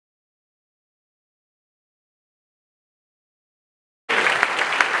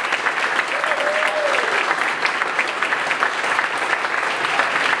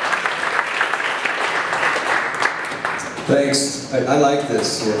Thanks. I like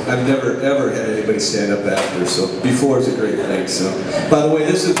this. I've never ever had anybody stand up after, so before is a great thing. So, by the way,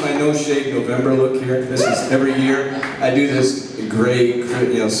 this is my No Shave November look here. This is every year I do this gray,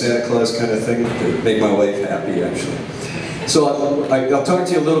 Santa Claus kind of thing to make my wife happy, actually. So I'll talk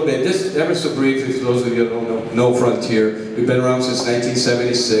to you a little bit, just ever so briefly, for those of you who don't know Frontier. We've been around since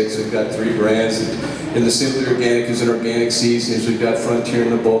 1976. We've got 3 brands. In the Simply Organic is in organic seasonings. We've got Frontier in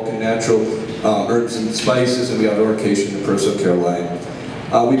the bulk and natural herbs and spices, and we have Orication in the personal care line.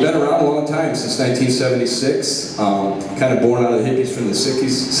 We've been around a long time, since 1976, kind of born out of the hippies from the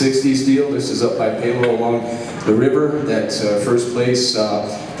 60s deal. This is up by Palo along the river. That's first place.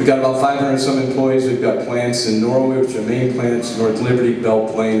 We've got about 500 some employees. We've got plants in Norway, which are main plants, North Liberty, Belle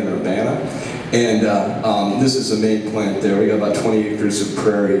Plaine, and Urbana. And this is the main plant there. We got about 20 acres of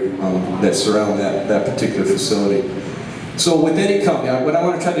prairie that surround that particular facility. So with any company, what I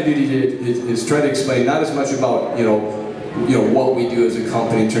want to try to do is try to explain not as much about what we do as a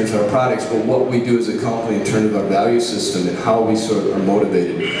company in terms of our products, but what we do as a company in terms of our value system and how we sort of are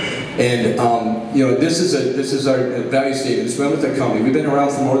motivated. And this is our value statement. It's been with our company. We've been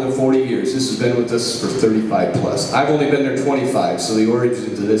around for more than 40 years. This has been with us for 35 plus. I've only been there 25, so the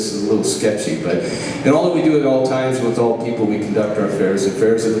origins of this is a little sketchy. But in all that we do at all times with all people, we conduct our affairs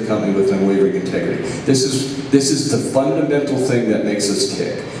of the company with unwavering integrity. This is the fundamental thing that makes us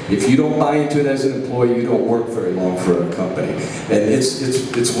tick. If you don't buy into it as an employee, you don't work very long for a company. And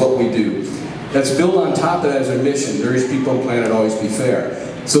it's what we do. That's built on top of that as our mission: nourish people and planet, always be fair.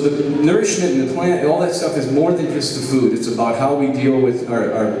 So the nourishment and the plant, all that stuff is more than just the food. It's about how we deal with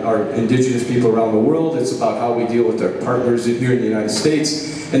our indigenous people around the world. It's about how we deal with our partners here in the United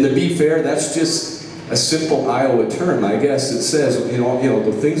States. And to be fair, that's just a simple Iowa term, I guess. It says,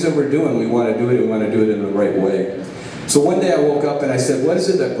 the things that we're doing, we want to do it, and we want to do it in the right way. So one day I woke up and I said, what is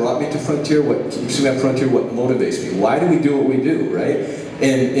it that brought me to Frontier? What keeps me at Frontier? What motivates me? Why do we do what we do, right?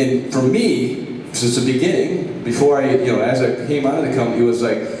 And for me, since the beginning, before as I came out of the company, it was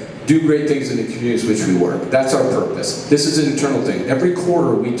like, do great things in the communities in which we work. That's our purpose. This is an internal thing. Every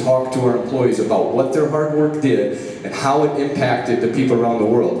quarter we talk to our employees about what their hard work did and how it impacted the people around the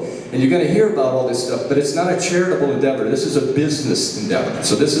world. And you're going to hear about all this stuff, but it's not a charitable endeavor. This is a business endeavor.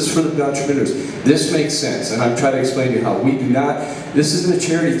 So this is for the entrepreneurs. This makes sense, and I'm trying to explain to you how we do not. This isn't a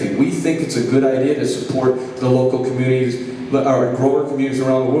charity thing. We think it's a good idea to support the local communities, our grower communities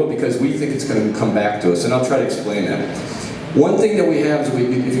around the world, because we think it's going to come back to us, and I'll try to explain that. One thing that we have is,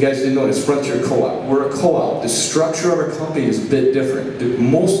 if you guys didn't know, is Frontier Co-op. We're a co-op. The structure of our company is a bit different.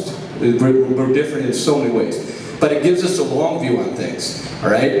 We're different in so many ways. But it gives us a long view on things, all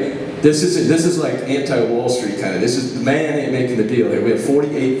right? This is like anti-Wall Street kind of. This is, the man ain't making the deal here. We have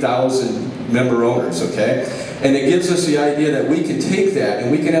 48,000 member owners, okay? And it gives us the idea that we can take that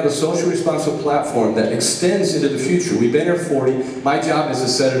and we can have a social responsible platform that extends into the future. We've been here 40. My job is to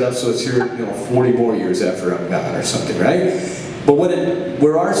set it up so it's here 40 more years after I'm gone or something, right? But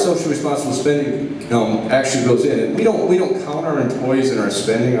where our social responsible spending actually goes in, and we don't count our employees in our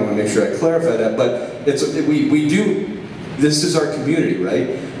spending. I want to make sure I clarify that, but we do. This is our community,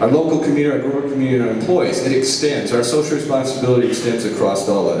 right? Our local community, our grower community, and our employees. It extends. Our social responsibility extends across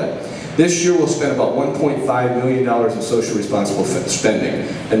all of that. This year we'll spend about $1.5 million in social responsible spending.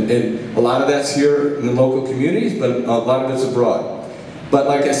 And a lot of that's here in the local communities, but a lot of it's abroad. But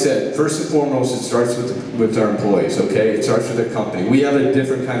like I said, first and foremost, it starts with our employees, okay? It starts with the company. We have a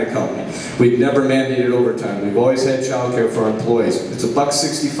different kind of company. We've never mandated overtime. We've always had child care for our employees. It's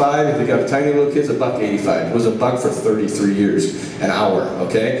 $1.65. If they got tiny little kids, $1.85. It was $1 for 33 years an hour,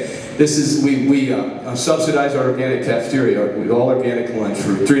 okay? This is, we subsidize our organic cafeteria with all organic lunch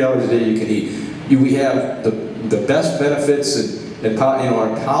for $3 a day you can eat. We have the best benefits and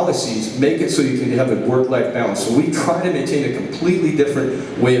our policies make it so you can have a work-life balance. So we try to maintain a completely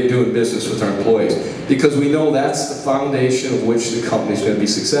different way of doing business with our employees because we know that's the foundation of which the company is going to be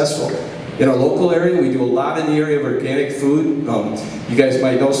successful. In our local area, we do a lot in the area of organic food. You guys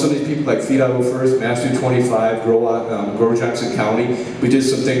might know some of these people like Feed Iowa First, Master 25, Grow Johnson County. We did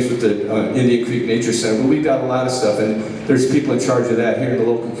some things with the Indian Creek Nature Center, but we've got a lot of stuff, and there's people in charge of that here in the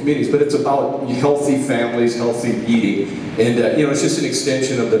local communities. But it's about healthy families, healthy eating, and it's just an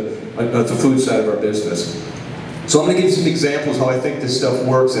extension of the food side of our business. So I'm going to give you some examples how I think this stuff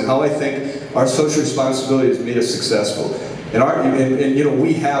works and how I think our social responsibility has made us successful. And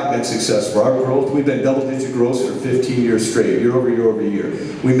we have been successful. Our growth, we've been double-digit growth for 15 years straight, year over year over year.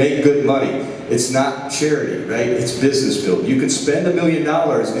 We make good money. It's not charity, right? It's business building. You can spend $1 million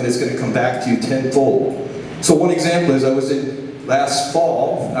and it's going to come back to you tenfold. So one example is I was in last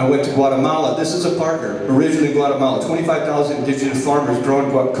fall, I went to Guatemala. This is a partner, originally in Guatemala. 25,000 indigenous farmers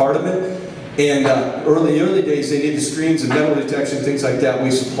growing cardamom. And early days, they needed screens and metal detection, things like that.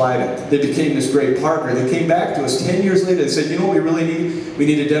 We supplied it. They became this great partner. They came back to us 10 years later and said, you know what we really need? We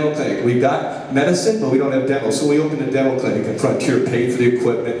need a dental clinic. We've got medicine, but we don't have dental. So we opened a dental clinic, and Frontier paid for the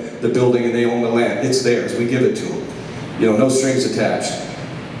equipment, the building, and they own the land. It's theirs. We give it to them. You know, no strings attached.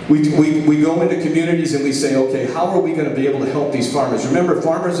 We go into communities and we say, okay, how are we going to be able to help these farmers? Remember,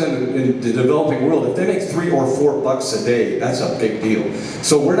 farmers in the developing world, if they make $3 or $4 a day, that's a big deal.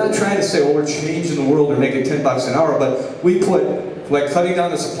 So we're not trying to say, oh, we're changing the world or making $10 an hour, but we put, like cutting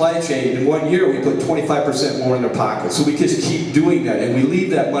down the supply chain, in 1 year we put 25% more in their pocket. So we just keep doing that, and we leave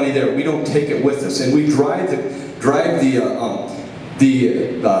that money there. We don't take it with us, and we drive the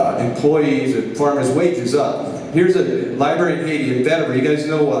employees and farmers' wages up. Here's a library in Haiti, in Vetiver. You guys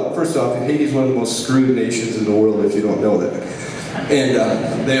know, first off, Haiti's one of the most screwed nations in the world, if you don't know that.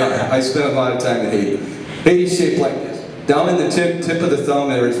 And they are. I spent a lot of time in Haiti. Haiti's shaped like this. Down in the tip of the thumb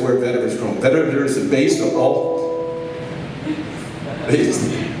there is where Vetiver's grown. Vetiver is the base of all...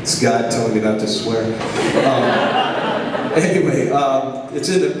 It's God telling me not to swear. Anyway, it's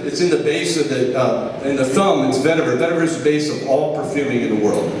in the base of in the thumb, it's vetiver. Vetiver is the base of all perfuming in the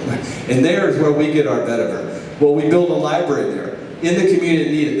world. And there is where we get our vetiver. Well, we build a library there. In the community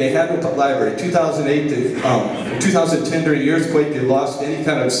that needed, they had no library. 2008 to 2010, during the earthquake, they lost any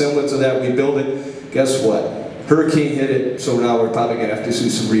kind of semblance of that. We built it. Guess what? Hurricane hit it, so now we're probably going to have to do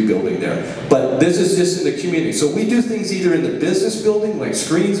some rebuilding there. But this is just in the community. So we do things either in the business building, like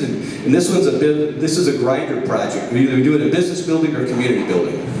screens, and this is a grinder project. We either do it in a business building or community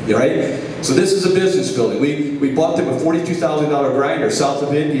building, right? So this is a business building. We bought them a $42,000 grinder south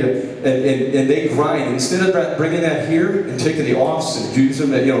of India, and they grind. Instead of bringing that here and taking the offs and use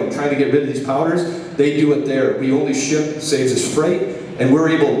them, trying to get rid of these powders, they do it there. We only ship, saves us freight. And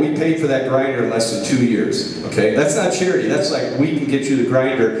we paid for that grinder in less than 2 years, okay? That's not charity, that's like, we can get you the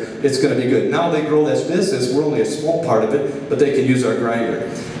grinder, it's gonna be good. Now they grow this business, we're only a small part of it, but they can use our grinder.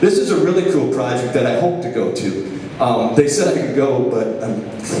 This is a really cool project that I hope to go to. They said I could go, but I'm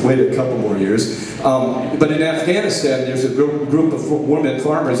waited a couple more years. But in Afghanistan, there's a group of women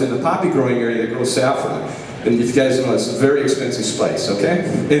farmers in the poppy growing area that grow saffron. And if you guys know, it's a very expensive spice, okay?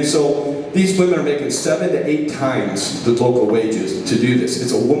 And so, these women are making 7 to 8 times the local wages to do this.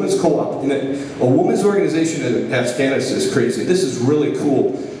 It's a women's co-op. A women's organization in Afghanistan is crazy. This is really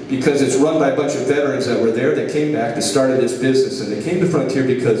cool because it's run by a bunch of veterans that were there that came back to start this business. And they came to Frontier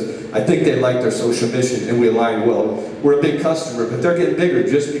because I think they liked our social mission and we aligned well. We're a big customer, but they're getting bigger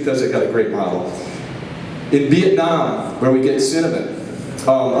just because they got a great model. In Vietnam, where we get cinnamon,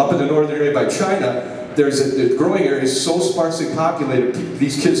 up in the northern area by China, the growing area is so sparsely populated,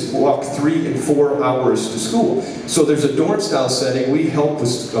 these kids walk 3 and 4 hours to school. So there's a dorm style setting. We help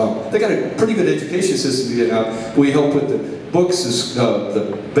with, they got a pretty good education system in Vietnam. We help with the books,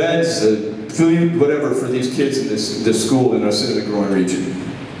 the beds, the food, whatever for these kids in this school in our cinnamon growing region.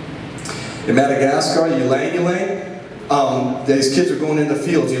 In Madagascar, ylang ylang. These kids are going in the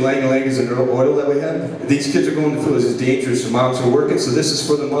fields. Ylang ylang is an oil that we have. These kids are going in the fields. It's dangerous. The moms are working. So this is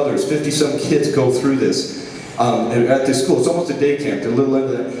for the mothers. 50-some kids go through this at this school. It's almost a day camp. They're a little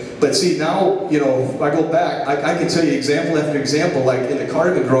into that. But see, now, if I go back, I can tell you example after example, like in the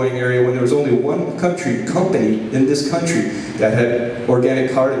cardamom growing area when there was only one company in this country that had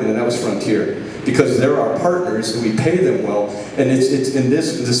organic cardamom, and that was Frontier. Because they're our partners and we pay them well, and it's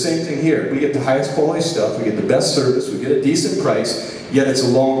the same thing here. We get the highest quality stuff, we get the best service, we get a decent price, yet it's a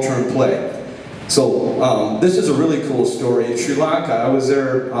long-term play. So this is a really cool story. In Sri Lanka, I was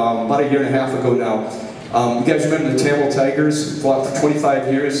there about 1.5 years ago now. You guys remember the Tamil Tigers? Fought for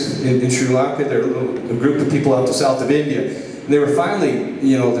 25 years in Sri Lanka. They're a group of people out the south of India. And they were finally,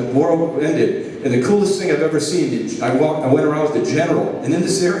 the war ended. And the coolest thing I've ever seen, I went around with the general, and in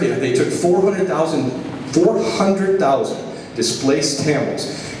this area they took 400,000 displaced Tamils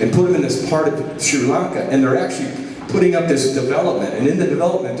and put them in this part of Sri Lanka, and they're actually putting up this development, and in the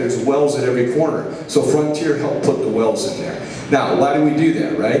development there's wells at every corner. So Frontier helped put the wells in there. Now, why do we do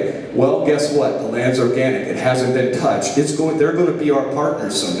that, right? Well, guess what? The land's organic. It hasn't been touched. They're going to be our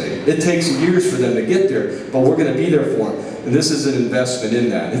partners someday. It takes years for them to get there, but we're going to be there for them. And this is an investment in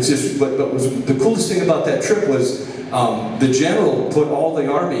that. It's just, the coolest thing about that trip was the general put all the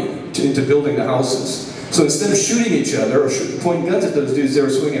army into building the houses. So instead of shooting each other or pointing guns at those dudes, they were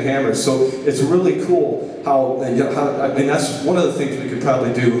swinging hammers. So it's really cool how, I mean, that's one of the things we could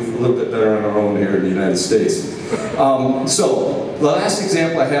probably do a little bit better on our own here in the United States. So the last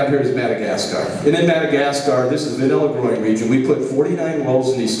example I have here is Madagascar. And in Madagascar, this is vanilla growing region. We put 49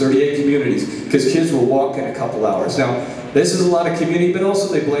 wells in these 38 communities because kids will walk in a couple hours. Now, this is a lot of community, but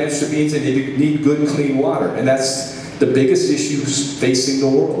also they blanch the beans and they need good, clean water. And that's the biggest issues facing the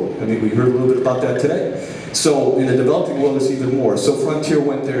world. I mean, we heard a little bit about that today. So in the developing world, it's even more. So Frontier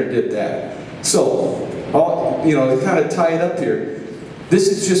went there and did that. So, to kind of tie it up here, this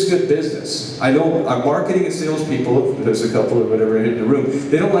is just good business. I know our marketing and salespeople, there's a couple of whatever in the room,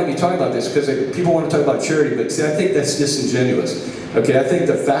 they don't like me talking about this because people want to talk about charity, but see, I think that's disingenuous. Okay, I think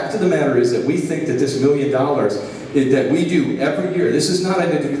the fact of the matter is that we think that this $1 million that we do every year, this is not,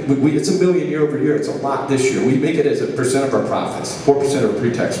 it's $1 million year over year, it's a lot this year. We make it as a percent of our profits, 4% of our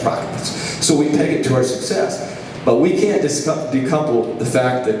pre-tax profits. So we peg it to our success. But we can't decouple the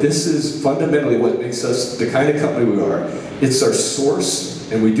fact that this is fundamentally what makes us the kind of company we are. It's our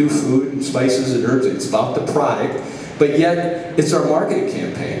source, and we do food and spices and herbs. It's about the product, but yet it's our marketing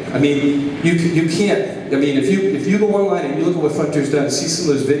campaign. I mean, you can't. I mean, if you go online and you look at what Frontier's done, see some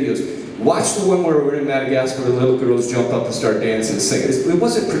of those videos. Watch the one where we're in Madagascar where the little girls jump up and start dancing and singing. It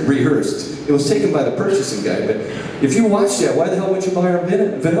wasn't rehearsed. It was taken by the purchasing guy. But if you watch that, why the hell would you buy our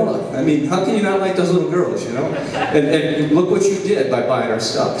vanilla? I mean, how can you not like those little girls, you know? And look what you did by buying our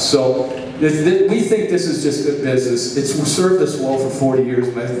stuff. So we think this is just good business. It's served us well for 40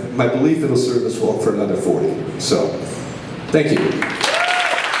 years. My belief it'll serve us well for another 40. So, thank you.